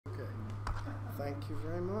Thank you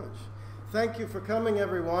very much. Thank you for coming,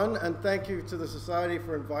 everyone, and thank you to the Society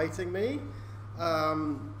for inviting me.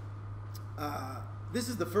 This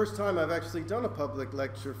is the first time I've actually done a public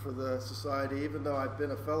lecture for the Society, even though I've been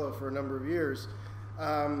a fellow for a number of years.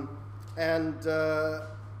 I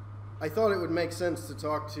thought it would make sense to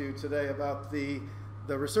talk to you today about the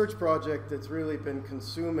research project that's really been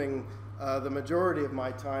consuming the majority of my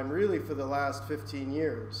time, really for the last 15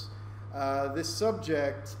 years. This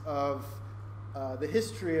subject of the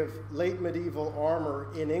history of late medieval armor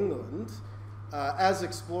in England, as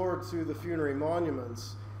explored through the funerary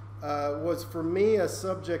monuments, was for me a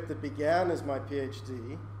subject that began as my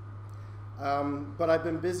PhD, but I've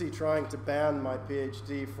been busy trying to ban my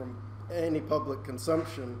PhD from any public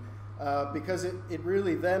consumption because it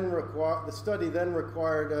really then required, the study then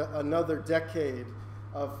required another decade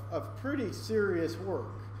of pretty serious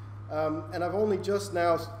work. And I've only just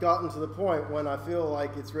now gotten to the point when I feel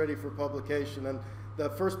like it's ready for publication, and the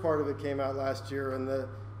first part of it came out last year, and the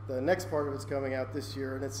next part of it's coming out this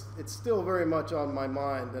year, and it's still very much on my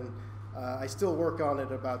mind, and I still work on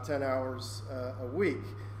it about 10 hours a week.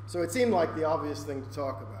 So it seemed like the obvious thing to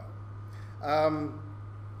talk about.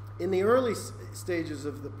 In the early stages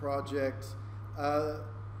of the project,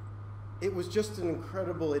 it was just an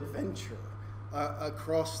incredible adventure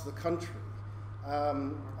across the country.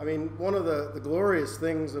 I mean, one of the glorious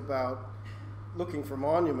things about looking for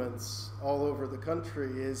monuments all over the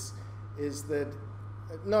country is that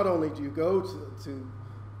not only do you go to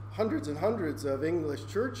hundreds and hundreds of English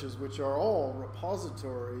churches, which are all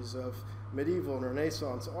repositories of medieval and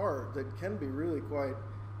Renaissance art that can be really quite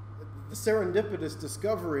the serendipitous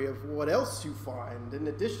discovery of what else you find in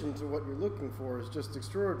addition to what you're looking for is just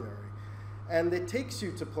extraordinary. And it takes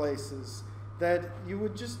you to places that you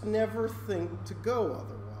would just never think to go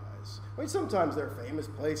otherwise. I mean, sometimes there are famous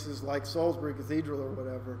places like Salisbury Cathedral or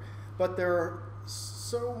whatever, but there are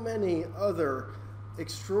so many other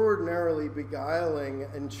extraordinarily beguiling,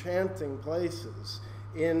 enchanting places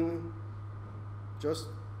in just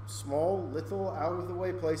small, little,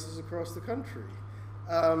 out-of-the-way places across the country.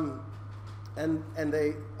 And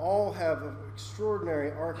they all have an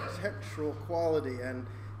extraordinary architectural quality and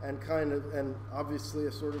obviously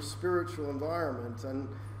a sort of spiritual environment, and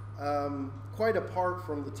quite apart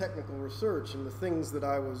from the technical research and the things that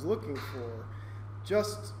I was looking for,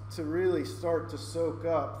 just to really start to soak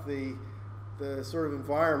up the sort of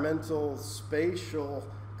environmental, spatial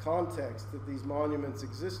context that these monuments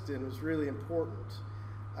exist in was really important.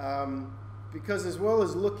 Because as well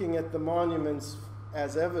as looking at the monuments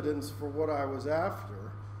as evidence for what I was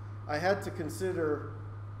after, I had to consider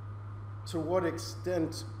to what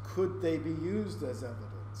extent could they be used as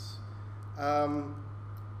evidence.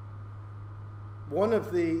 One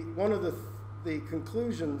of the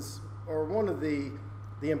conclusions, or one of the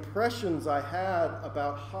impressions I had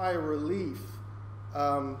about high relief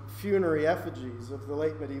funerary effigies of the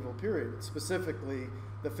late medieval period, specifically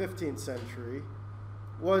the 15th century,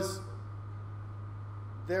 was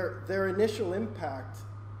their initial impact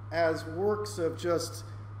as works of just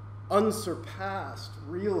unsurpassed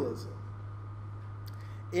realism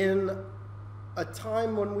in a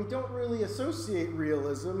time when we don't really associate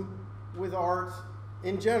realism with art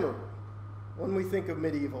in general. When we think of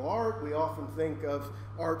medieval art, we often think of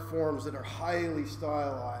art forms that are highly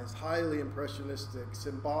stylized, highly impressionistic,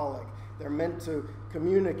 symbolic. They're meant to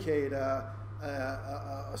communicate a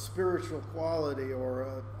spiritual quality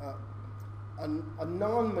or a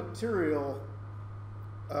non-material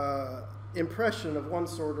impression of one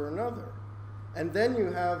sort or another. And then you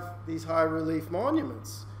have these high relief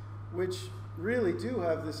monuments, which really do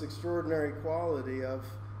have this extraordinary quality of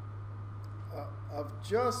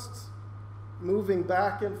just moving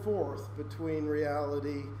back and forth between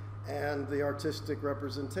reality and the artistic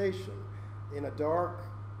representation. In a dark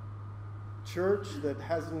church that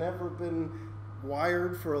has never been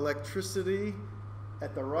wired for electricity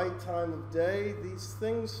at the right time of day, these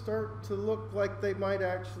things start to look like they might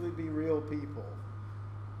actually be real people.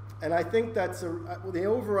 And I think that's the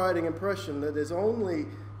overriding impression that has only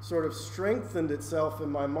sort of strengthened itself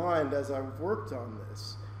in my mind as I've worked on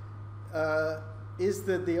this, is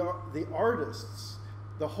that the artists,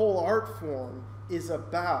 the whole art form, is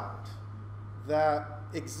about that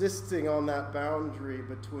existing on that boundary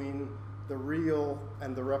between the real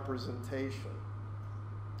and the representation.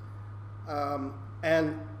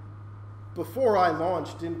 And before I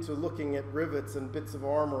launched into looking at rivets and bits of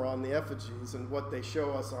armor on the effigies and what they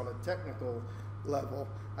show us on a technical level,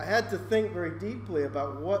 I had to think very deeply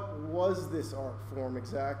about what was this art form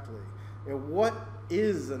exactly. You know, what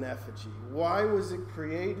is an effigy? Why was it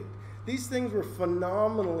created? These things were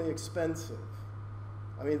phenomenally expensive.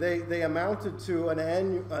 I mean, they amounted to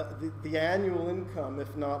the annual income,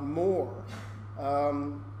 if not more,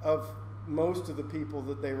 of most of the people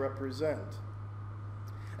that they represent.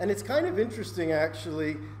 And it's kind of interesting,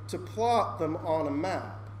 actually, to plot them on a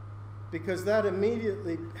map, because that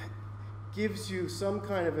immediately gives you some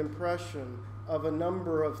kind of impression of a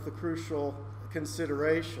number of the crucial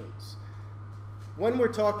considerations. When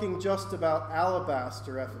we're talking just about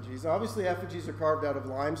alabaster effigies, obviously effigies are carved out of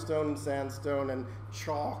limestone and sandstone and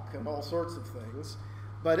chalk and all sorts of things.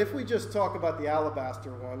 But if we just talk about the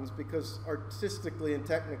alabaster ones, because artistically and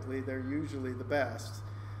technically they're usually the best,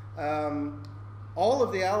 all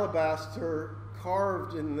of the alabaster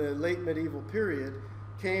carved in the late medieval period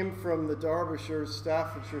came from the Derbyshire,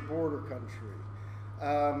 Staffordshire border country.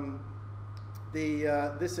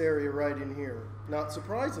 This area right in here, not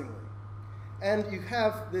surprisingly. And you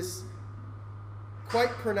have this quite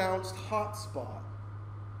pronounced hotspot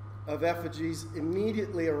of effigies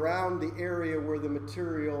immediately around the area where the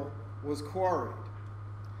material was quarried.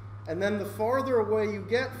 And then the farther away you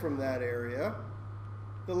get from that area,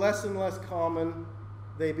 the less and less common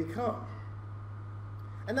they become.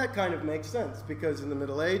 And that kind of makes sense, because in the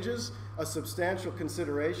Middle Ages, a substantial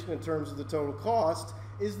consideration in terms of the total cost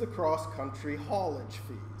is the cross-country haulage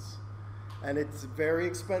fees. And it's very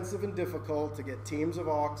expensive and difficult to get teams of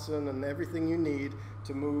oxen and everything you need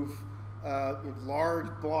to move large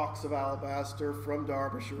blocks of alabaster from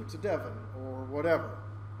Derbyshire to Devon or whatever.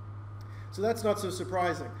 So that's not so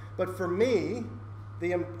surprising. But for me,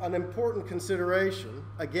 an important consideration,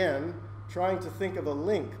 again, trying to think of a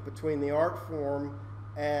link between the art form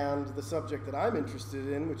and the subject that I'm interested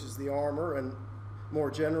in, which is the armor and more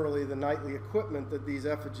generally the knightly equipment that these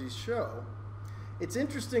effigies show, it's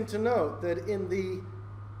interesting to note that in the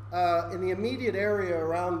immediate area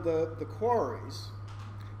around the quarries,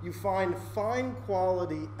 you find fine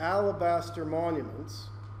quality alabaster monuments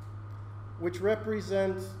which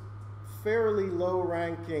represent fairly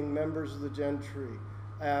low-ranking members of the gentry,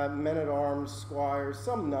 men-at-arms, squires,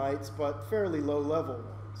 some knights, but fairly low-level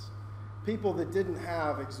ones. People that didn't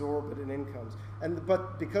have exorbitant incomes.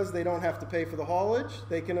 But because they don't have to pay for the haulage,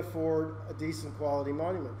 they can afford a decent quality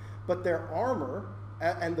monument. But their armor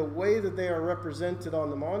and the way that they are represented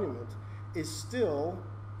on the monument is still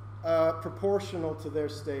proportional to their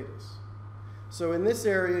status. So in this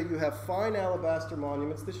area, you have fine alabaster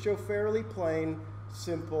monuments that show fairly plain,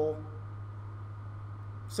 simple,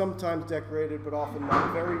 sometimes decorated, but often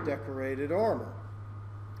not very decorated armor.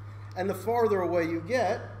 And the farther away you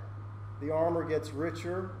get, the armor gets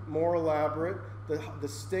richer, more elaborate. The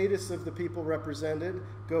status of the people represented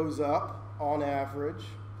goes up on average.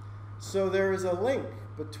 So there is a link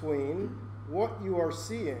between what you are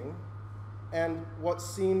seeing and what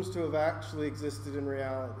seems to have actually existed in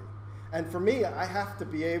reality. And for me, I have to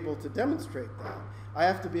be able to demonstrate that. I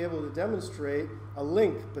have to be able to demonstrate a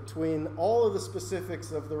link between all of the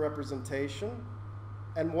specifics of the representation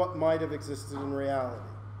and what might have existed in reality.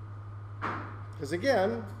 Because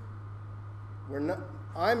again,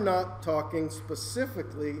 I'm not talking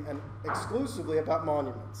specifically and exclusively about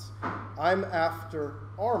monuments. I'm after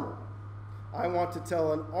armor. I want to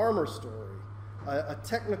tell an armor story, a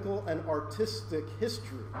technical and artistic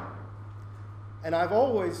history. And I've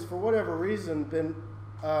always, for whatever reason, been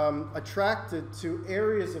attracted to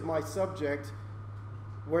areas of my subject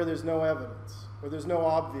where there's no evidence, where there's no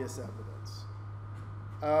obvious evidence.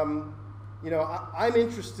 I'm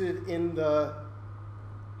interested in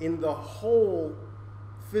the whole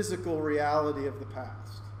physical reality of the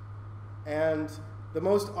past. And the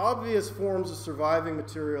most obvious forms of surviving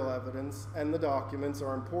material evidence and the documents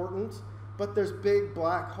are important, but there's big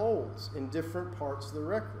black holes in different parts of the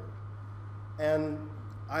record. And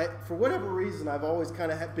for whatever reason, I've always kind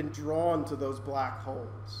of been drawn to those black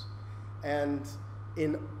holes. And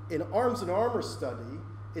in arms and armor study,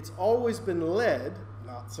 it's always been led,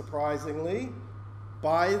 not surprisingly,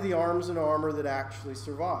 by the arms and armor that actually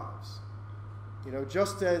survives. You know,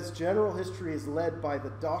 just as general history is led by the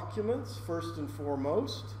documents, first and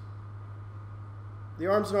foremost, the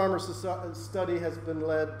arms and armor study has been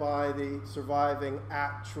led by the surviving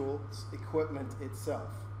actual equipment itself.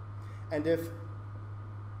 And if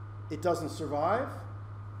it doesn't survive,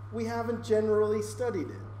 we haven't generally studied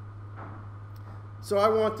it. So I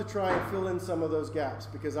want to try and fill in some of those gaps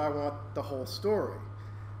because I want the whole story.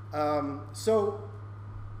 So,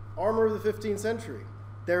 armor of the 15th century.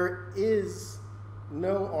 There is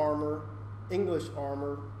no armor, English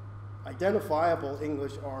armor, identifiable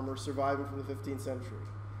English armor surviving from the 15th century,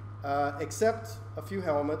 except a few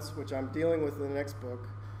helmets, which I'm dealing with in the next book.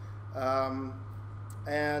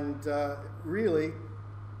 Really,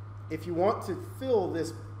 if you want to fill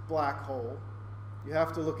this black hole, You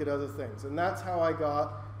have to look at other things. And that's how I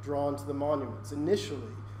got drawn to the monuments.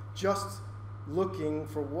 Initially, just looking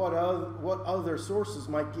for what other sources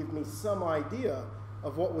might give me some idea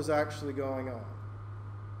of what was actually going on.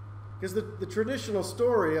 Because the traditional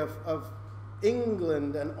story of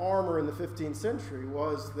England and armor in the 15th century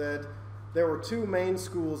was that there were two main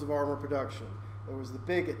schools of armor production. There was the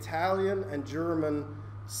big Italian and German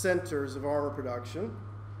centers of armor production.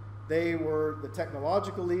 They were the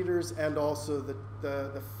technological leaders and also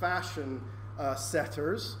the fashion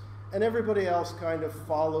setters, and everybody else kind of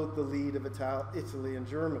followed the lead of Italy and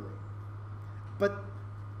Germany. But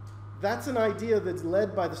that's an idea that's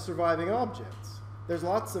led by the surviving objects. There's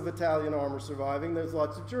lots of Italian armor surviving, there's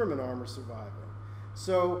lots of German armor surviving.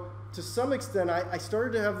 So to some extent, I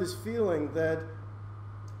started to have this feeling that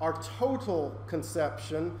our total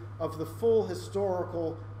conception of the full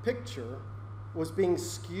historical picture was being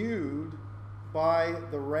skewed by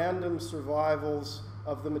the random survivals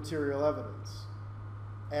of the material evidence.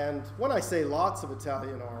 And when I say lots of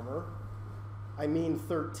Italian armor, I mean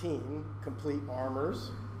 13 complete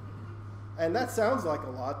armors. And that sounds like a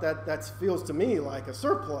lot. That feels to me like a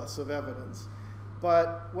surplus of evidence.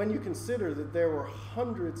 But when you consider that there were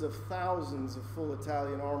hundreds of thousands of full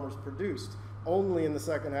Italian armors produced only in the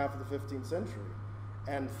second half of the 15th century,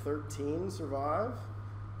 and 13 survive,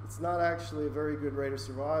 it's not actually a very good rate of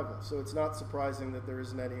survival. So it's not surprising that there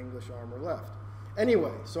isn't any English armor left.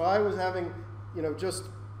 Anyway, so I was having, just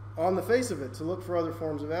on the face of it, to look for other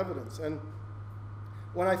forms of evidence. And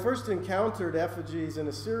when I first encountered effigies in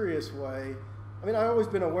a serious way, I'd always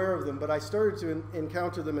been aware of them, but I started to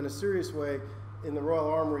encounter them in a serious way in the Royal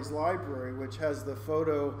Armoury's library, which has the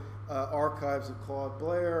photo archives of Claude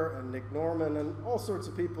Blair and Nick Norman and all sorts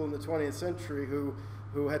of people in the 20th century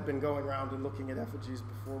who had been going around and looking at effigies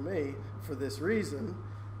before me for this reason.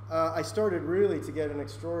 I started really to get an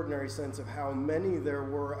extraordinary sense of how many there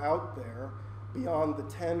were out there beyond the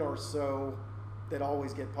 10 or so that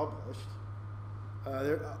always get published.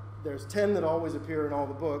 There's 10 that always appear in all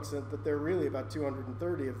the books, but there are really about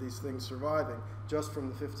 230 of these things surviving just from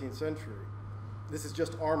the 15th century. This is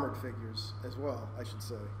just armored figures as well, I should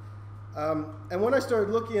say. And when I started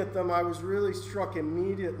looking at them, I was really struck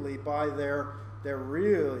immediately by their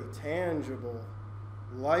really tangible,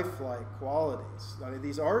 lifelike qualities.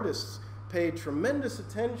 These artists paid tremendous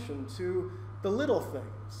attention to the little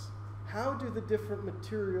things. How do the different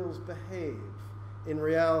materials behave in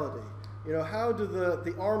reality? How do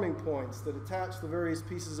the arming points that attach the various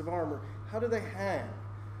pieces of armor, how do they hang?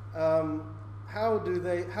 How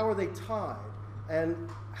are they tied? And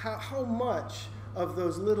how much of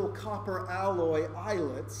those little copper alloy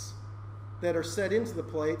eyelets that are set into the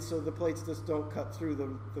plates so the plates just don't cut through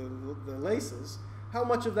the laces, how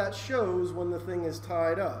much of that shows when the thing is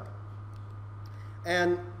tied up?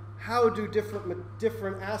 And how do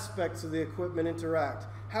different aspects of the equipment interact?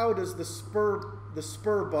 How does the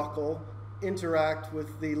spur buckle interact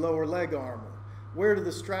with the lower leg armor? Where do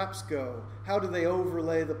the straps go? How do they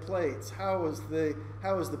overlay the plates? How is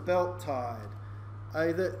the belt tied?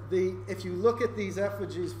 If you look at these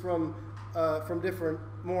effigies from different,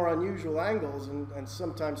 more unusual angles, and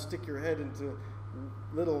sometimes stick your head into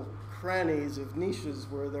little crannies of niches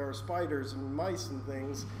where there are spiders and mice and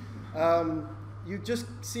things, you just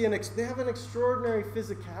see they have an extraordinary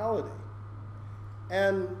physicality.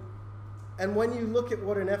 And when you look at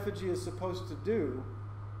what an effigy is supposed to do,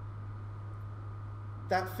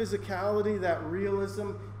 that physicality, that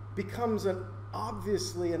realism, becomes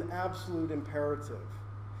obviously an absolute imperative.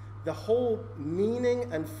 The whole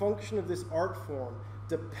meaning and function of this art form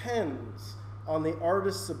depends on the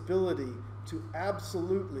artist's ability to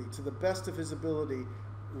absolutely, to the best of his ability,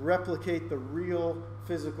 replicate the real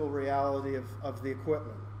physical reality of the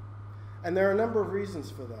equipment. And there are a number of reasons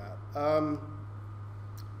for that.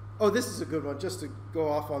 This is a good one, just to go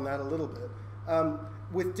off on that a little bit.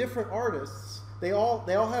 With different artists, they all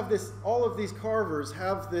have this, all of these carvers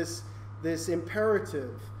have this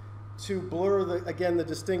imperative to blur the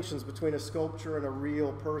distinctions between a sculpture and a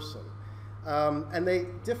real person.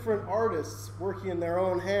 And different artists working in their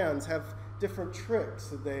own hands have different tricks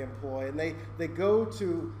that they employ, and they go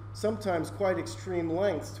to sometimes quite extreme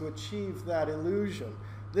lengths to achieve that illusion.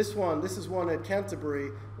 This is one at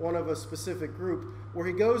Canterbury, one of a specific group, where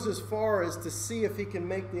he goes as far as to see if he can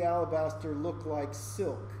make the alabaster look like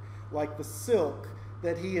silk, like the silk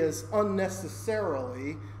that he has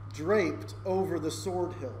unnecessarily draped over the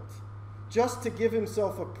sword hilt, just to give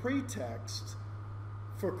himself a pretext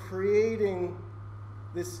for creating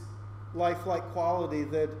this lifelike quality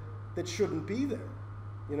that shouldn't be there.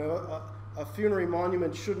 A funerary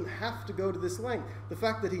monument shouldn't have to go to this length. The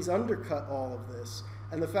fact that he's undercut all of this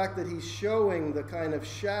and the fact that he's showing the kind of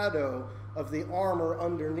shadow of the armor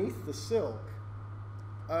underneath the silk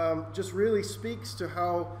just really speaks to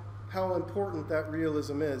how important that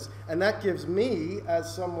realism is. And that gives me,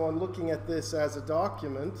 as someone looking at this as a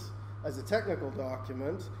document, as a technical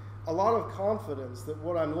document, a lot of confidence that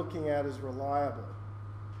what I'm looking at is reliable.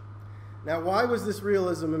 Now, why was this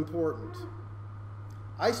realism important?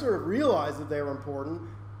 I sort of realized that they were important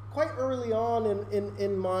quite early on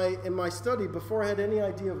in my study, before I had any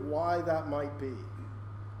idea of why that might be.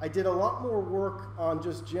 I did a lot more work on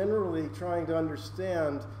just generally trying to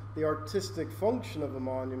understand the artistic function of a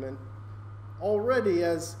monument already,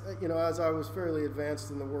 as I was fairly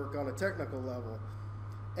advanced in the work on a technical level.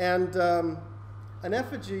 And an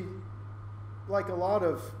effigy, like a lot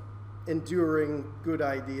of enduring good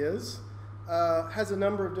ideas, has a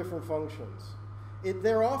number of different functions.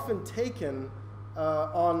 They're often taken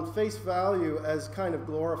on face value as kind of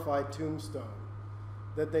glorified tombstone,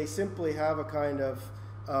 that they simply have a kind of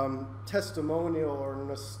testimonial or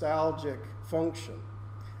nostalgic function.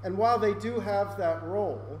 And while they do have that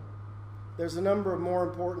role, there's a number of more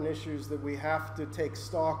important issues that we have to take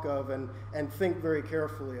stock of and think very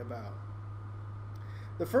carefully about.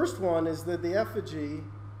 The first one is that the effigy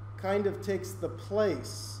kind of takes the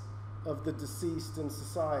place of the deceased in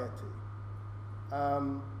society.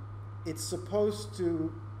 It's supposed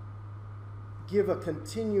to give a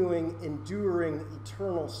continuing, enduring,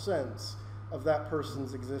 eternal sense of that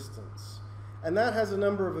person's existence. And that has a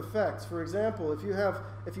number of effects. For example, if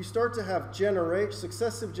you start to have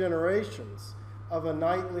successive generations of a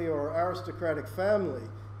knightly or aristocratic family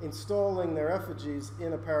installing their effigies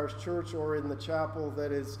in a parish church or in the chapel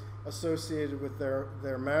that is associated with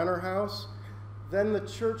their manor house, then the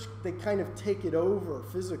church, they kind of take it over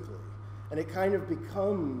physically, and it kind of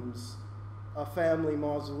becomes a family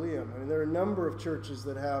mausoleum. I mean, there are a number of churches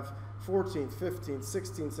that have 14th, 15th,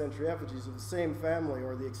 16th century effigies of the same family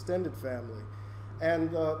or the extended family.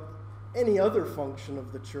 And any other function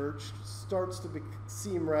of the church starts to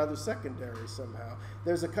seem rather secondary somehow.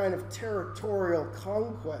 There's a kind of territorial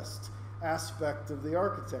conquest aspect of the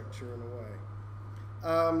architecture in a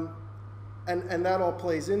way. And that all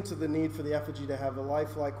plays into the need for the effigy to have a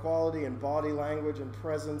lifelike quality and body language and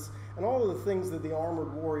presence and all of the things that the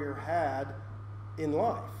armored warrior had in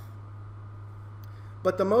life.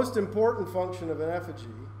 But the most important function of an effigy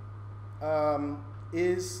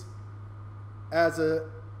is as a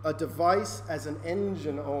device, as an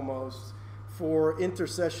engine almost, for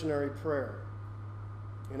intercessionary prayer.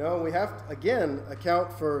 We have to, again,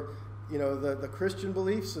 account for, the Christian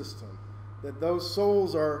belief system, that those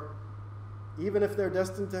souls are, even if they're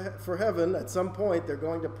destined for heaven, at some point they're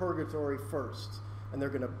going to purgatory first. And they're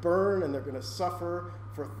going to burn and they're going to suffer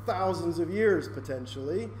for thousands of years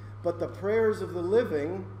potentially, but the prayers of the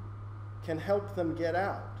living can help them get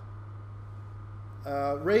out.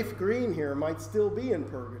 Rafe Green here might still be in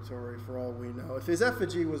purgatory for all we know. If his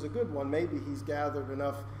effigy was a good one, maybe he's gathered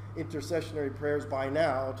enough intercessionary prayers by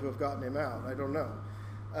now to have gotten him out. I don't know.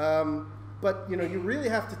 But you really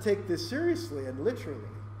have to take this seriously and literally.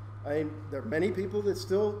 I mean, there are many people that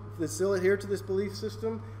still adhere to this belief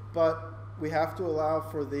system, but we have to allow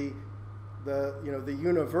for the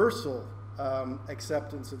universal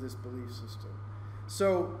acceptance of this belief system.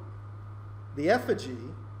 So the effigy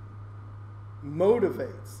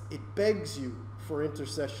motivates, it begs you for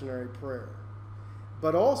intercessionary prayer.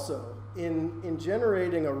 But also in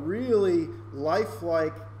generating a really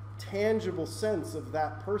lifelike, tangible sense of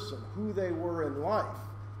that person, who they were in life,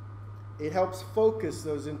 it helps focus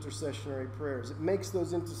those intercessionary prayers. It makes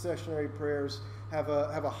those intercessionary prayers have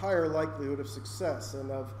a higher likelihood of success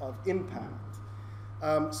and of impact.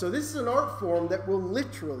 So this is an art form that will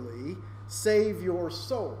literally save your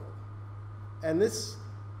soul. And this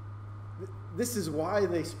is why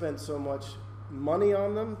they spent so much money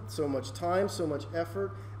on them, so much time, so much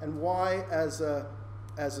effort, and why, as a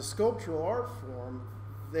sculptural art form,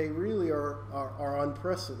 they really are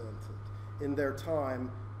unprecedented in their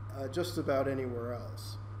time, just about anywhere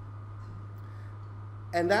else.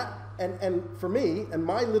 And for me, and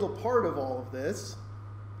my little part of all of this,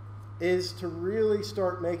 is to really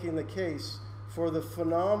start making the case for the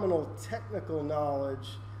phenomenal technical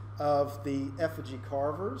knowledge of the effigy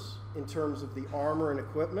carvers in terms of the armor and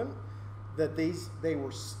equipment, that they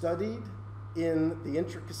were studied in the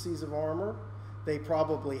intricacies of armor. They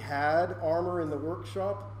probably had armor in the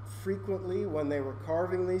workshop frequently when they were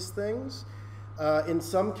carving these things. In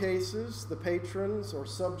some cases, the patrons or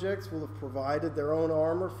subjects will have provided their own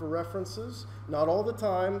armor for references. Not all the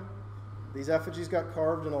time. These effigies got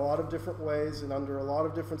carved in a lot of different ways and under a lot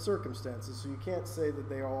of different circumstances, so you can't say that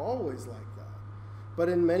they are always like that. But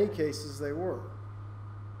in many cases, they were.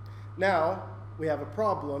 Now, we have a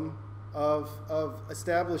problem of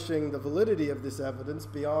establishing the validity of this evidence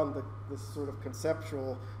beyond this sort of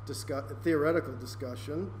conceptual, theoretical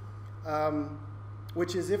discussion,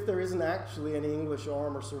 which is if there isn't actually any English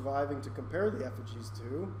armor surviving to compare the effigies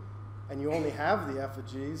to, and you only have the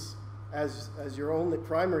effigies as your only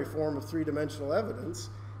primary form of three-dimensional evidence,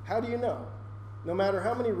 how do you know? No matter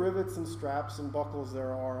how many rivets and straps and buckles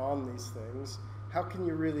there are on these things, how can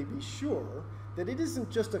you really be sure that it isn't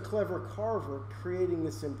just a clever carver creating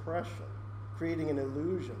this impression, creating an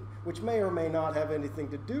illusion, which may or may not have anything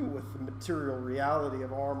to do with the material reality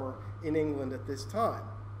of armor in England at this time?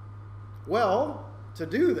 Well, to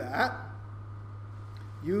do that,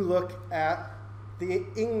 you look at the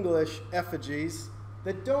English effigies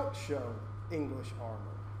that don't show English armor,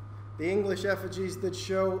 the English effigies that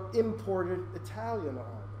show imported Italian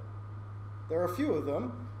armor. There are a few of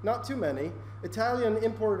them, not too many. Italian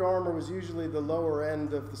imported armor was usually the lower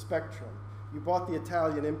end of the spectrum. You bought the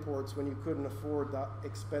Italian imports when you couldn't afford the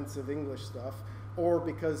expensive English stuff, or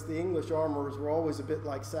because the English armorers were always a bit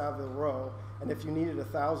like Savile Row, and if you needed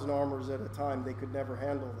 1,000 armors at a time, they could never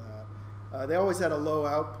handle that. They always had a low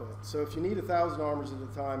output. So if you need 1,000 armors at a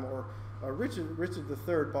time, or Richard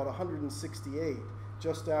III bought 168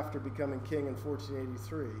 just after becoming king in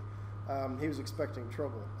 1483. He was expecting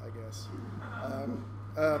trouble, I guess.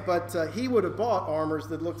 But he would have bought armors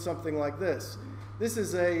that looked something like this. This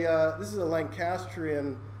is a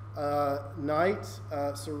Lancastrian knight,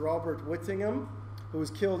 Sir Robert Whittingham, who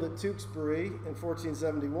was killed at Tewkesbury in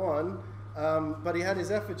 1471. But he had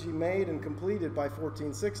his effigy made and completed by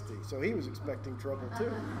 1460, so he was expecting trouble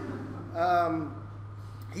too.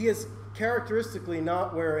 He is characteristically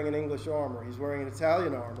not wearing an English armor. He's wearing an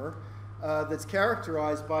Italian armor that's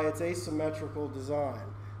characterized by its asymmetrical design.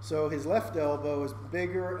 So his left elbow is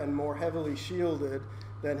bigger and more heavily shielded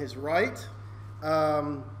than his right.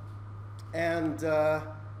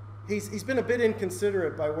 He's been a bit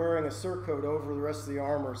inconsiderate by wearing a surcoat over the rest of the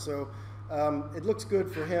armor. So it looks good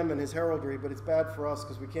for him and his heraldry, but it's bad for us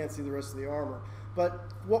because we can't see the rest of the armor.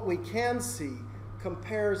 But what we can see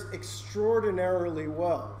compares extraordinarily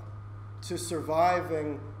well to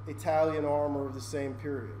surviving Italian armor of the same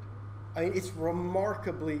period. I mean, it's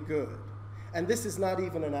remarkably good. And this is not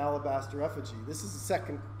even an alabaster effigy. This is a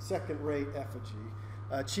second-rate effigy,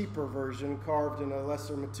 a cheaper version carved in a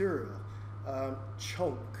lesser material,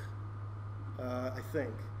 chunk, I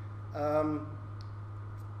think.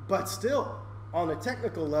 But still, on a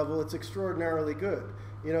technical level, it's extraordinarily good.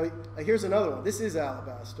 You know, here's another one. This is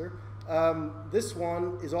alabaster. This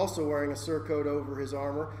one is also wearing a surcoat over his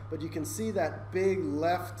armor, but you can see that big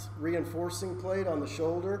left reinforcing plate on the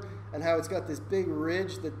shoulder and how it's got this big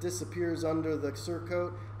ridge that disappears under the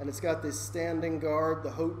surcoat, and it's got this standing guard, the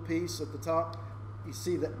haute piece at the top. You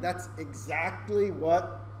see that that's exactly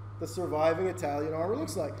what the surviving Italian armor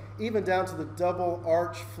looks like. Even down to the double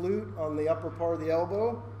arch flute on the upper part of the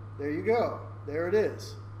elbow. There you go. There it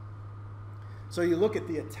is. So you look at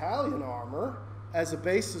the Italian armor as a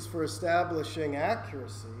basis for establishing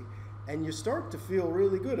accuracy, and you start to feel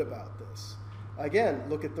really good about this. Again,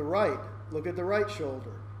 look at the right. Look at the right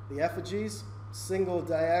shoulder. The effigies, single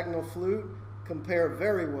diagonal flute, compare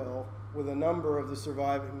very well with a number of the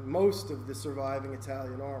surviving, most of the surviving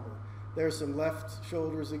Italian armor. There's some left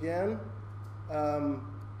shoulders again.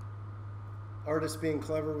 Artists being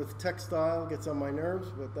clever with textile gets on my nerves,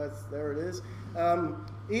 but there it is.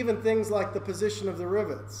 Even things like the position of the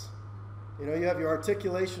rivets. You know, you have your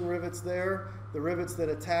articulation rivets there, the rivets that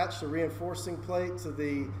attach the reinforcing plate to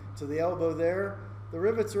the elbow there. The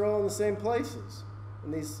rivets are all in the same places,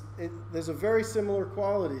 and there's a very similar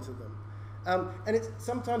quality to them. And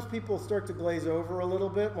sometimes people start to glaze over a little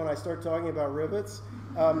bit when I start talking about rivets.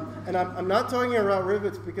 And I'm not talking about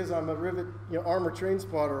rivets because I'm a rivet, armor train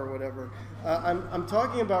spotter or whatever. I'm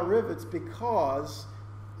talking about rivets because,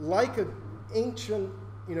 like an ancient,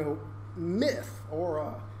 myth or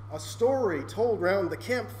a story told around the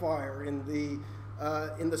campfire in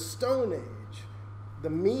the Stone Age, the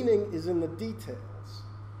meaning is in the details.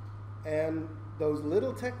 And those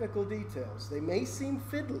little technical details, they may seem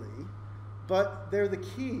fiddly, but they're the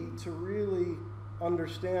key to really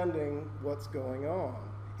understanding what's going on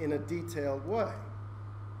in a detailed way.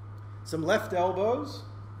 Some left elbows.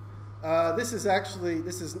 This is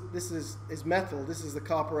metal. This is the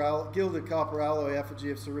gilded copper alloy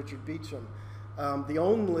effigy of Sir Richard Beauchamp. I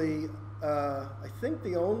think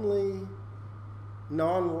the only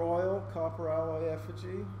non-royal copper alloy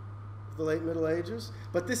effigy of the late Middle Ages.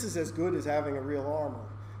 But this is as good as having a real armor.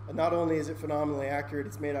 And not only is it phenomenally accurate,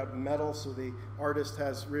 it's made out of metal, so the artist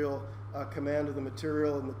has real command of the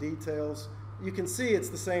material and the details. You can see it's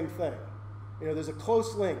the same thing. There's a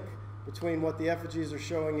close link between what the effigies are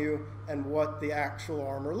showing you and what the actual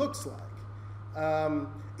armor looks like.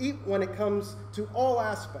 When it comes to all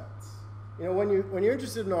aspects, you know, when you're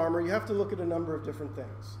interested in armor, you have to look at a number of different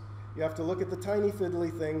things. You have to look at the tiny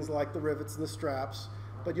fiddly things like the rivets and the straps,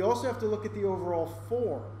 but you also have to look at the overall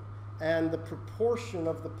form and the proportion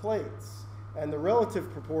of the plates and the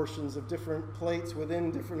relative proportions of different plates within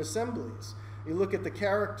different assemblies. You look at the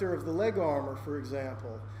character of the leg armor, for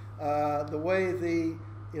example, the way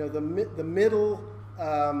the middle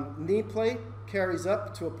knee plate carries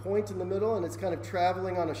up to a point in the middle and it's kind of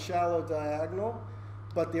traveling on a shallow diagonal,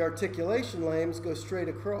 but the articulation lames go straight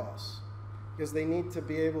across because they need to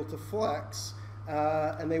be able to flex,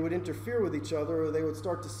 and they would interfere with each other, or they would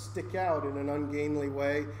start to stick out in an ungainly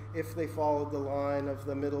way if they followed the line of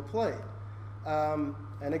the middle plate. And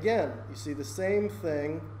again, you see the same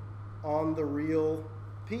thing on the real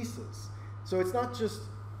pieces. So it's not just,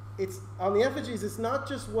 on the effigies, it's not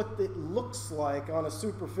just what it looks like on a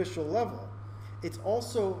superficial level. It's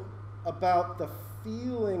also about the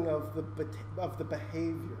feeling of the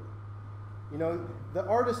behavior. You know, the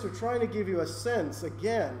artists are trying to give you a sense,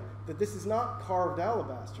 again, that this is not carved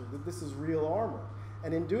alabaster, that this is real armor.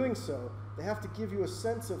 And in doing so, they have to give you a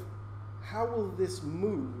sense of how will this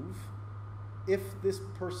move if this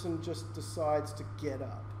person just decides to get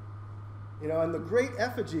up. You know, and the great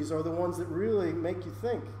effigies are the ones that really make you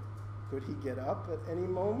think, could he get up at any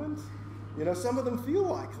moment? You know, some of them feel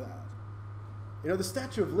like that. You know, the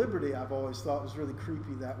Statue of Liberty I've always thought was really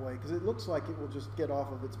creepy that way because it looks like it will just get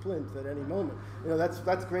off of its plinth at any moment. You know, that's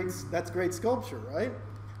great sculpture, right?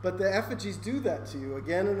 But the effigies do that to you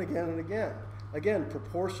again and again and again. Again,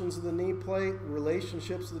 proportions of the knee plate,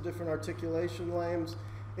 relationships of the different articulation lames.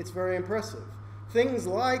 It's very impressive. Things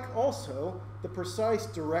like also the precise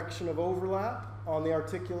direction of overlap on the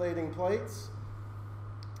articulating plates.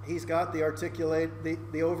 He's got the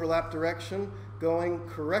overlap direction going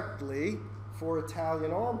correctly for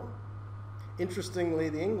Italian armor. Interestingly,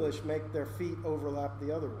 the English make their feet overlap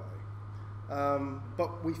the other way.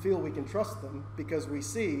 But we feel we can trust them because we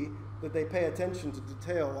see that they pay attention to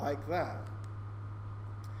detail like that.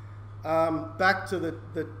 Back to the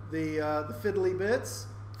fiddly bits,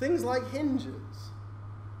 things like hinges.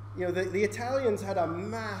 You know, the Italians had a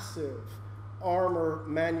massive armor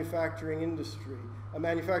manufacturing industry, a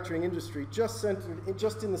manufacturing industry just centered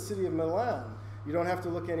just in the city of Milan. You don't have to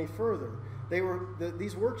look any further.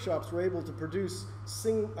 These workshops were able to produce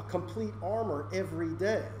a complete armor every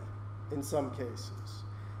day in some cases.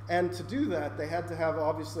 And to do that, they had to have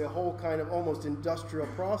obviously a whole kind of almost industrial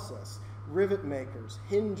process. Rivet makers,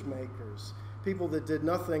 hinge makers, people that did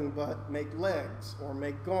nothing but make legs or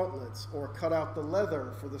make gauntlets or cut out the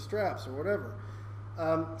leather for the straps or whatever.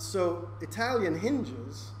 So Italian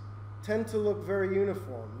hinges tend to look very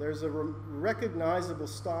uniform. There's a recognizable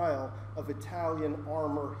style of Italian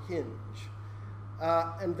armor hinge.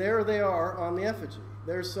 And there they are on the effigy.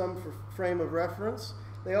 There's some for frame of reference.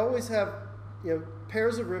 They always have, you know,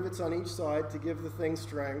 pairs of rivets on each side to give the thing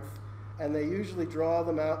strength, and they usually draw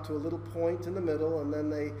them out to a little point in the middle, and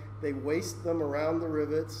then they waste them around the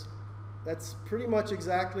rivets. That's pretty much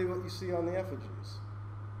exactly what you see on the effigies.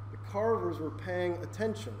 The carvers were paying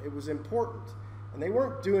attention. It was important. And they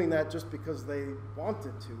weren't doing that just because they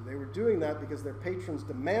wanted to. They were doing that because their patrons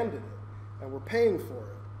demanded it and were paying for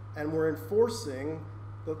it and were enforcing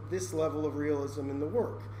this level of realism in the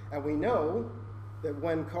work. And we know that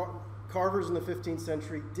when carvers in the 15th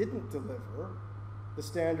century didn't deliver the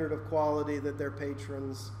standard of quality that their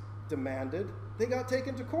patrons demanded, they got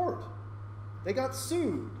taken to court. They got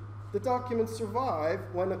sued. The documents survive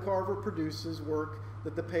when a carver produces work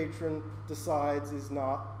that the patron decides is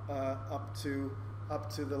not up to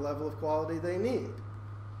the level of quality they need.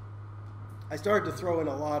 I started to throw in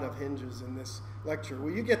a lot of hinges in this lecture.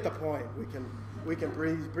 Well, you get the point. We can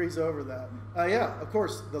breeze over that. Yeah, of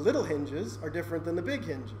course, the little hinges are different than the big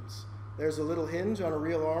hinges. There's a little hinge on a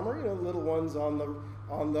real armor, you know, little ones on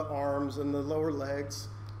the arms and the lower legs.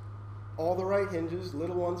 All the right hinges,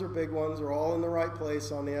 little ones or big ones, are all in the right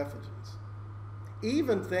place on the effigies.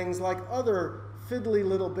 Even things like other fiddly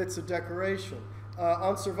little bits of decoration.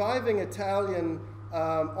 On surviving Italian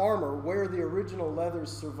armor, where the original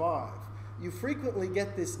leathers survive, you frequently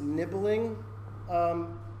get this nibbling,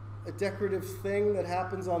 a decorative thing that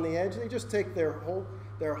happens on the edge. They just take their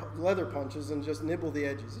leather punches and just nibble the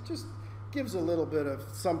edges. It just gives a little bit of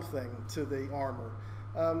something to the armor.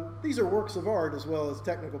 These are works of art as well as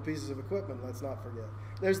technical pieces of equipment, let's not forget.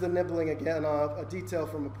 There's the nibbling again, a detail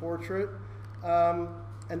from a portrait.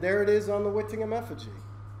 And there it is on the Whittingham effigy.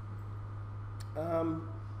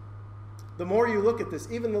 The more you look at this,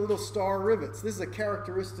 even the little star rivets, this is a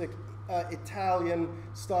characteristic Italian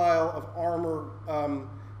style of armor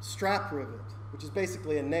strap rivet, which is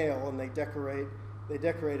basically a nail, and they decorate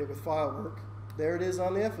it with filework. There it is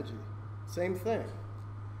on the effigy. Same thing.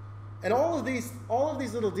 And all of these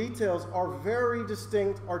little details are very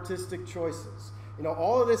distinct artistic choices. You know,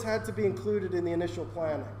 all of this had to be included in the initial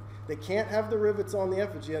planning. They can't have the rivets on the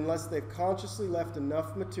effigy unless they've consciously left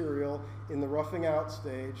enough material in the roughing out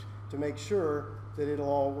stage to make sure that it'll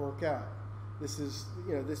all work out. This is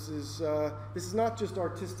not just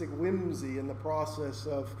artistic whimsy in the process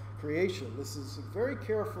of creation. This is a very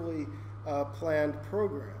carefully planned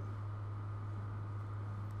program.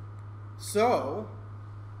 So,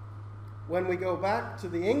 when we go back to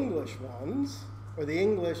the English ones, or the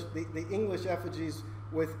English effigies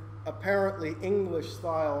with apparently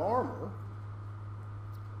English-style armor,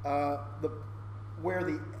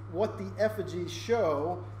 what the effigies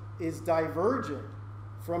show is divergent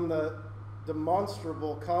from the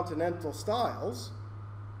demonstrable continental styles.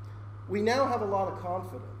 We now have a lot of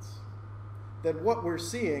confidence that what we're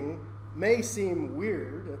seeing may seem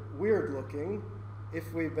weird looking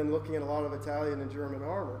if we've been looking at a lot of Italian and German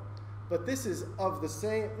armor, but this is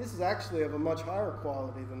actually of a much higher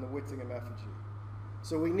quality than the Whittingham effigy.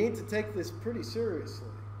 So we need to take this pretty seriously.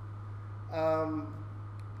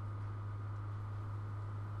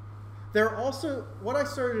 There are also, what I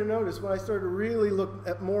started to notice when I started to really look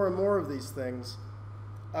at more and more of these things,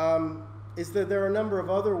 is that there are a number of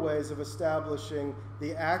other ways of establishing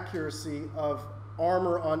the accuracy of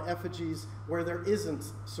armor on effigies where there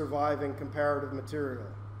isn't surviving comparative material.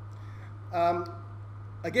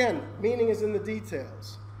 Again, meaning is in the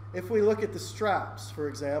details. If we look at the straps, for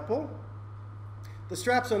example, the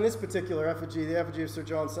straps on this particular effigy, the effigy of Sir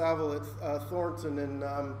John Savile at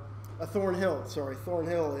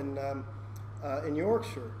Thornhill in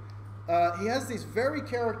Yorkshire, he has these very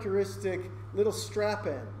characteristic little strap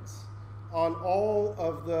ends on all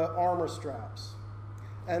of the armor straps.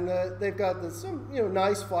 And they've got some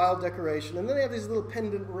nice file decoration, and then they have these little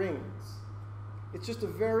pendant rings. It's just a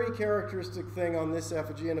very characteristic thing on this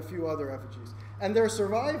effigy and a few other effigies. And they're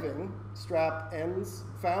surviving strap ends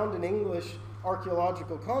found in English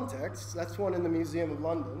archaeological contexts. That's one in the Museum of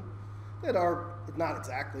London, that are not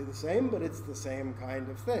exactly the same, but it's the same kind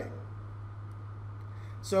of thing.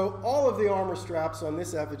 So all of the armor straps on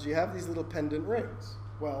this effigy have these little pendant rings.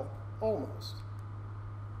 Well, almost.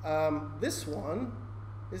 This one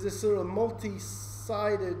is this sort of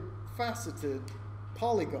multi-sided, faceted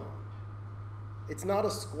polygon. It's not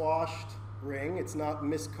a squashed ring, it's not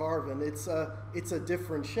miscarven, it's a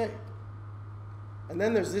different shape. And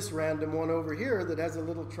then there's this random one over here that has a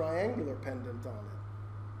little triangular pendant on it.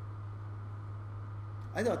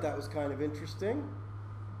 I thought that was kind of interesting.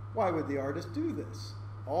 Why would the artist do this?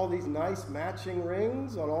 All these nice matching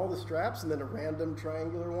rings on all the straps, and then a random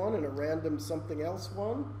triangular one and a random something else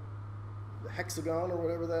one, the hexagon or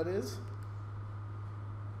whatever that is.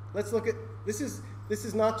 Let's look at, this is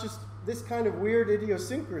not just, this kind of weird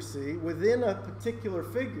idiosyncrasy within a particular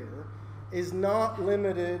figure is not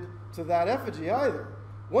limited to that effigy either.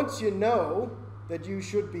 Once you know that you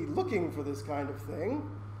should be looking for this kind of thing,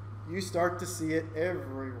 you start to see it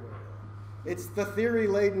everywhere. It's the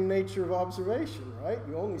theory-laden nature of observation, right?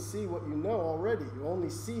 You only see what you know already. You only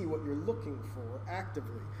see what you're looking for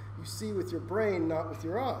actively. You see with your brain, not with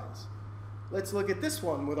your eyes. Let's look at this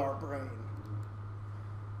one with our brain.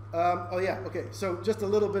 Oh yeah, okay, so just a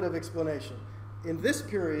little bit of explanation. In this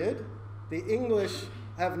period, the English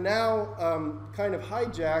have now kind of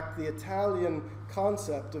hijacked the Italian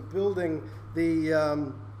concept of building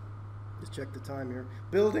the, just check the time here,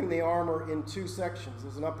 building the armor in two sections.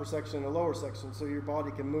 There's an upper section and a lower section, so your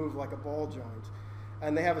body can move like a ball joint.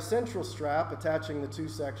 And they have a central strap attaching the two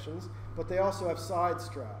sections, but they also have side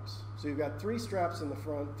straps. So you've got 3 straps in the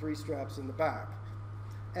front, 3 straps in the back.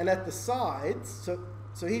 And at the sides,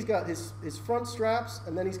 so he's got his front straps,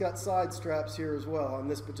 and then he's got side straps here as well on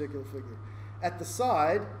this particular figure. At the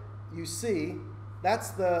side, you see,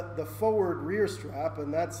 that's the forward rear strap,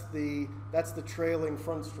 and that's the trailing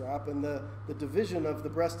front strap, and the division of the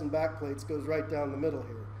breast and back plates goes right down the middle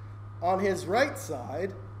here. On his right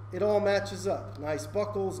side, it all matches up. Nice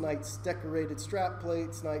buckles, nice decorated strap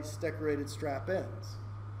plates, nice decorated strap ends.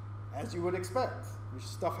 As you would expect, your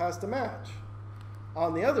stuff has to match.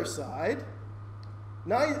 On the other side,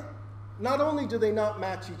 not only do they not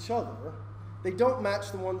match each other, they don't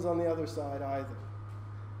match the ones on the other side either.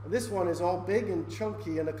 And this one is all big and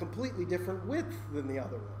chunky and a completely different width than the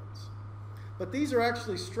other ones. But these are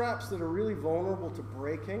actually straps that are really vulnerable to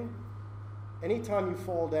breaking. Anytime you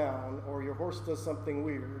fall down or your horse does something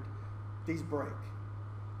weird, these break.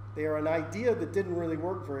 They are an idea that didn't really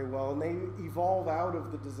work very well, and they evolve out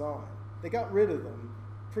of the design. They got rid of them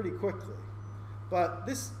pretty quickly. But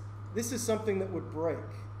this is something that would break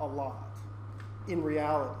a lot in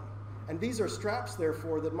reality. And these are straps,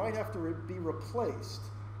 therefore, that might have to be replaced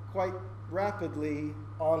quite rapidly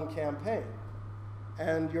on campaign.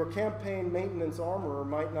 And your campaign maintenance armorer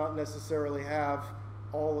might not necessarily have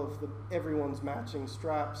all of everyone's matching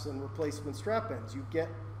straps and replacement strap ends. You get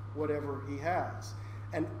whatever he has.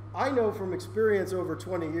 And I know from experience over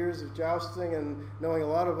 20 years of jousting and knowing a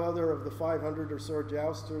lot of the 500 or so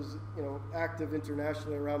jousters, active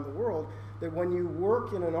internationally around the world, that when you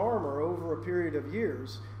work in an armor over a period of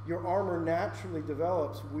years, your armor naturally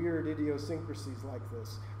develops weird idiosyncrasies like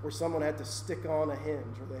this, where someone had to stick on a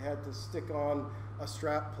hinge or they had to stick on a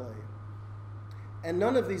strap plate. And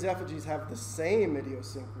none of these effigies have the same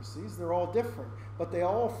idiosyncrasies. They're all different, but they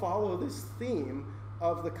all follow this theme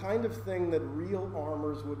of the kind of thing that real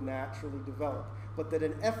armors would naturally develop, but that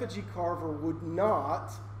an effigy carver would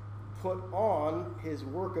not put on his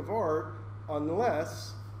work of art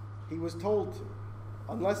unless he was told to.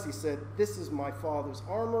 Unless he said, this is my father's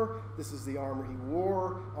armor, this is the armor he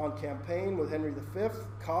wore on campaign with Henry V,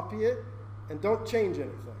 copy it, and don't change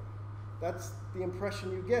anything. That's the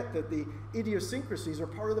impression you get, that the idiosyncrasies are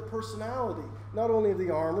part of the personality, not only of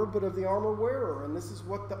the armor, but of the armor wearer. And this is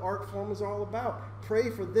what the art form is all about.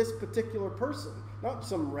 Pray for this particular person, not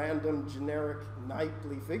some random, generic,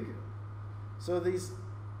 knightly figure. So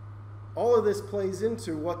all of this plays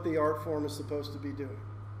into what the art form is supposed to be doing.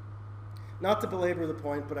 Not to belabor the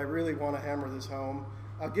point, but I really want to hammer this home.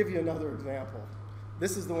 I'll give you another example.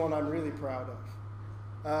 This is the one I'm really proud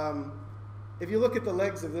of. If you look at the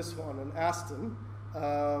legs of this one in Aston,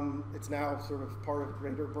 it's now sort of part of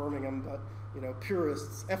Greater Birmingham, but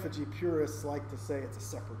purists, effigy purists like to say it's a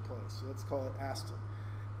separate place. So let's call it Aston.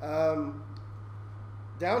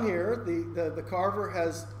 Down here, the carver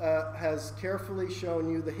has carefully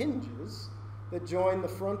shown you the hinges that join the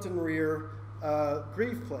front and rear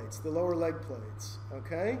greave plates, the lower leg plates.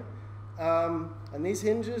 Okay. And these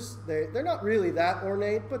hinges, they're not really that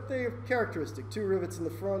ornate, but they're characteristic. 2 rivets in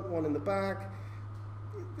the front, 1 in the back.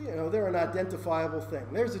 They're an identifiable thing.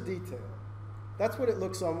 There's a detail. That's what it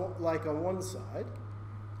looks like on one side.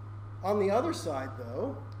 On the other side,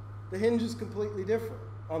 though, the hinge is completely different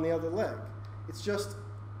on the other leg. It's just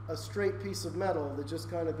a straight piece of metal that's just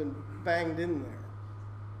kind of been banged in there.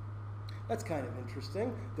 That's kind of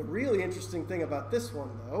interesting. The really interesting thing about this one,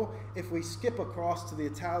 though, if we skip across to the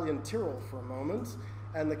Italian Tyrol for a moment,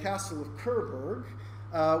 and the castle of Coburg,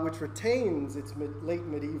 which retains its late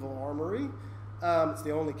medieval armory, it's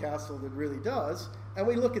the only castle that really does, and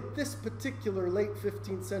we look at this particular late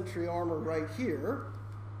 15th century armor right here,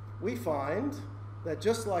 we find that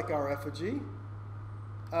just like our effigy,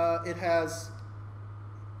 it has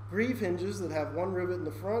greave hinges that have 1 rivet in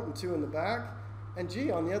the front and 2 in the back. And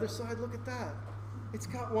gee, on the other side, look at that. It's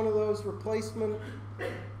got one of those replacement,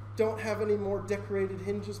 don't have any more decorated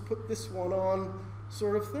hinges, put this one on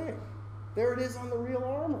sort of thing. There it is on the real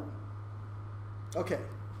armor. Okay,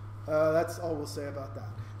 that's all we'll say about that.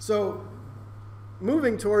 So,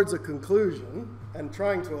 moving towards a conclusion and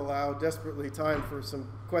trying to allow desperately time for some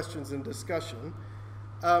questions and discussion,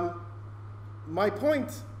 my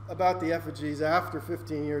point about the effigies after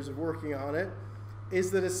 15 years of working on it is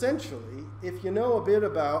that essentially, if you know a bit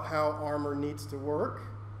about how armor needs to work,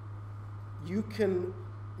 you can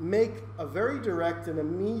make a very direct and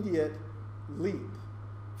immediate leap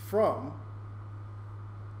from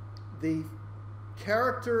the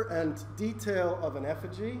character and detail of an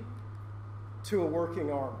effigy to a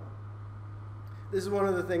working armor. This is one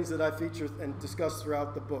of the things that I feature and discuss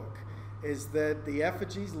throughout the book, is that the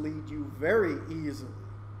effigies lead you very easily,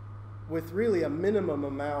 with really a minimum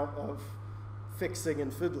amount of fixing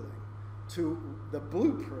and fiddling, to the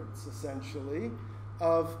blueprints, essentially,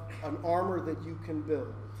 of an armor that you can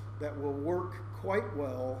build that will work quite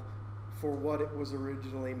well for what it was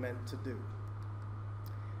originally meant to do.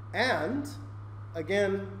 And,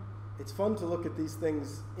 again, it's fun to look at these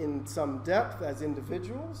things in some depth as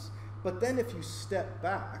individuals, but then if you step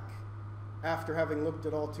back, after having looked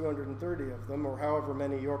at all 230 of them, or however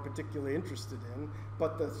many you're particularly interested in,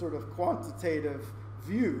 but the sort of quantitative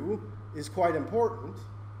view is quite important.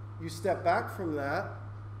 You step back from that,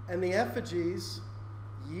 and the effigies,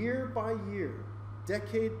 year by year,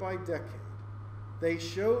 decade by decade, they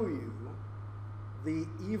show you the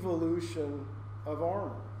evolution of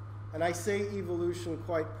armor. And I say evolution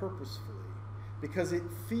quite purposefully, because it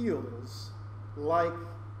feels like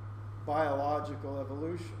biological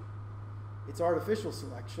evolution. It's artificial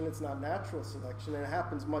selection, it's not natural selection, and it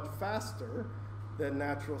happens much faster than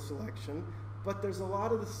natural selection, but there's a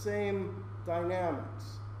lot of the same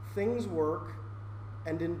dynamics. Things work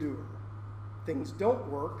and endure. things don't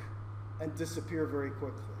work and disappear very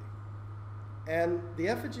quickly. And the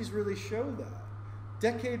effigies really show that,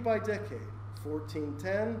 decade by decade,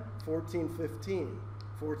 1410, 1415,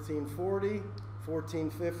 1440,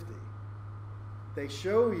 1450. They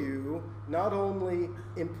show you not only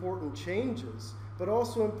important changes, but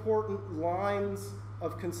also important lines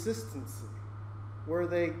of consistency, where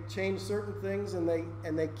they change certain things and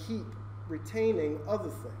they keep retaining other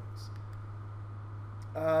things.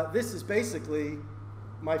 This is basically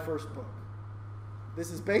my first book.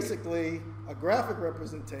 This is basically a graphic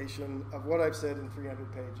representation of what I've said in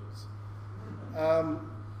 300 pages.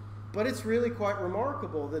 But it's really quite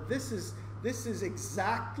remarkable that this is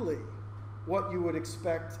exactly what you would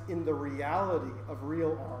expect in the reality of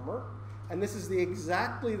real armor. And this is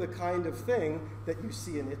exactly the kind of thing that you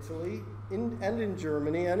see in Italy and in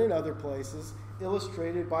Germany and in other places,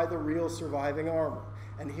 illustrated by the real surviving armor.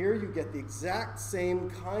 And here you get the exact same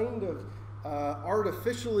kind of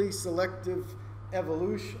artificially selective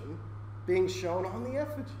evolution being shown on the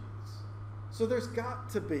effigies. So there's got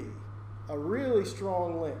to be a really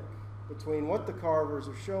strong link between what the carvers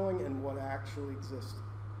are showing and what actually existed.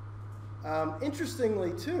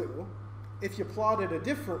 Interestingly, too, if you plot it a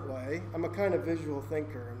different way, I'm a kind of visual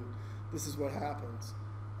thinker, and this is what happens.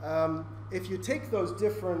 If you take those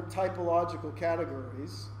different typological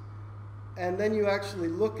categories, and then you actually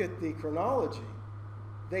look at the chronology,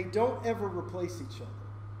 they don't ever replace each other.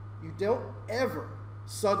 You don't ever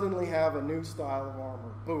suddenly have a new style of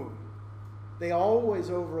armor. Boom. They always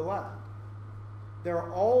overlap. There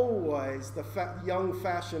are always the young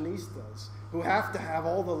fashionistas who have to have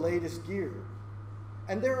all the latest gear.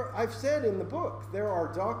 And I've said in the book, there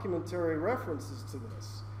are documentary references to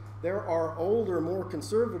this. There are older, more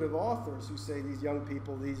conservative authors who say these young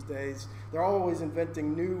people these days, they're always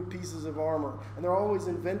inventing new pieces of armor, and they're always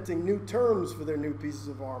inventing new terms for their new pieces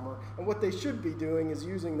of armor. And what they should be doing is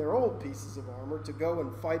using their old pieces of armor to go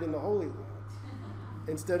and fight in the Holy Lands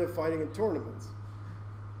instead of fighting in tournaments.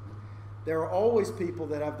 There are always people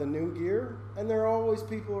that have the new gear, and there are always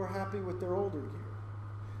people who are happy with their older gear.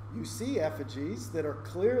 You see effigies that are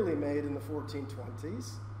clearly made in the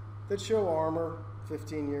 1420s that show armor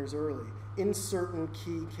 15 years early in certain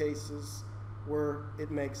key cases where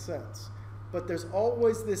it makes sense. But there's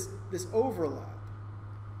always this overlap,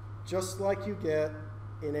 just like you get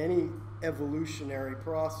in any evolutionary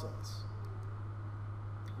process,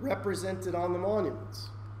 represented on the monuments.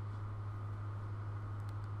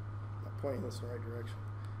 Pointing this in the right direction.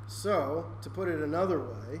 So, to put it another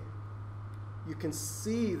way, you can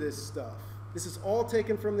see this stuff. This is all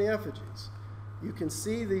taken from the effigies. You can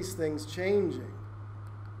see these things changing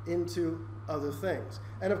into other things.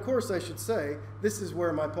 And of course, I should say, this is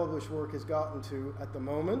where my published work has gotten to at the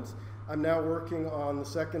moment. I'm now working on the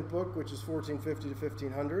second book, which is 1450 to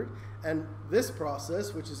 1500. And this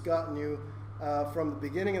process, which has gotten you from the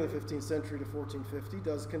beginning of the 15th century to 1450,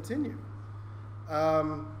 does continue.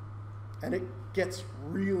 And it gets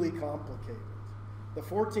really complicated. The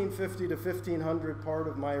 1450 to 1500 part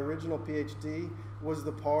of my original PhD was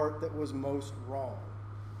the part that was most wrong.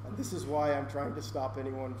 And this is why I'm trying to stop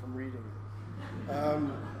anyone from reading it.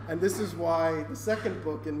 And this is why the second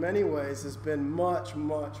book, in many ways, has been much,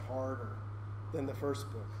 much harder than the first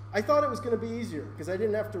book. I thought it was going to be easier, because I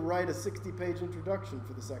didn't have to write a 60-page introduction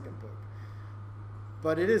for the second book.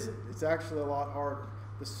 But it isn't. It's actually a lot harder.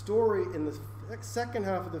 The story in the second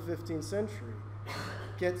half of the 15th century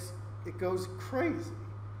goes crazy.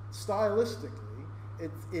 Stylistically,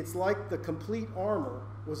 it's like the complete armor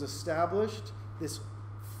was established, this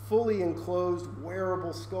fully enclosed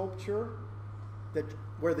wearable sculpture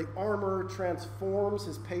where the armorer transforms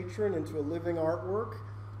his patron into a living artwork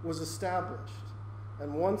was established.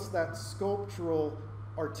 And once that sculptural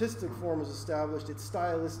artistic form is established, it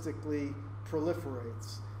stylistically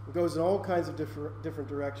proliferates. It goes in all kinds of different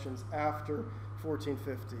directions after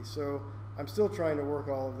 1450. So I'm still trying to work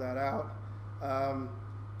all of that out.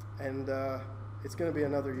 It's going to be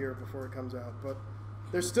another year before it comes out. But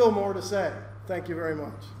there's still more to say. Thank you very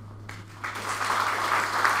much.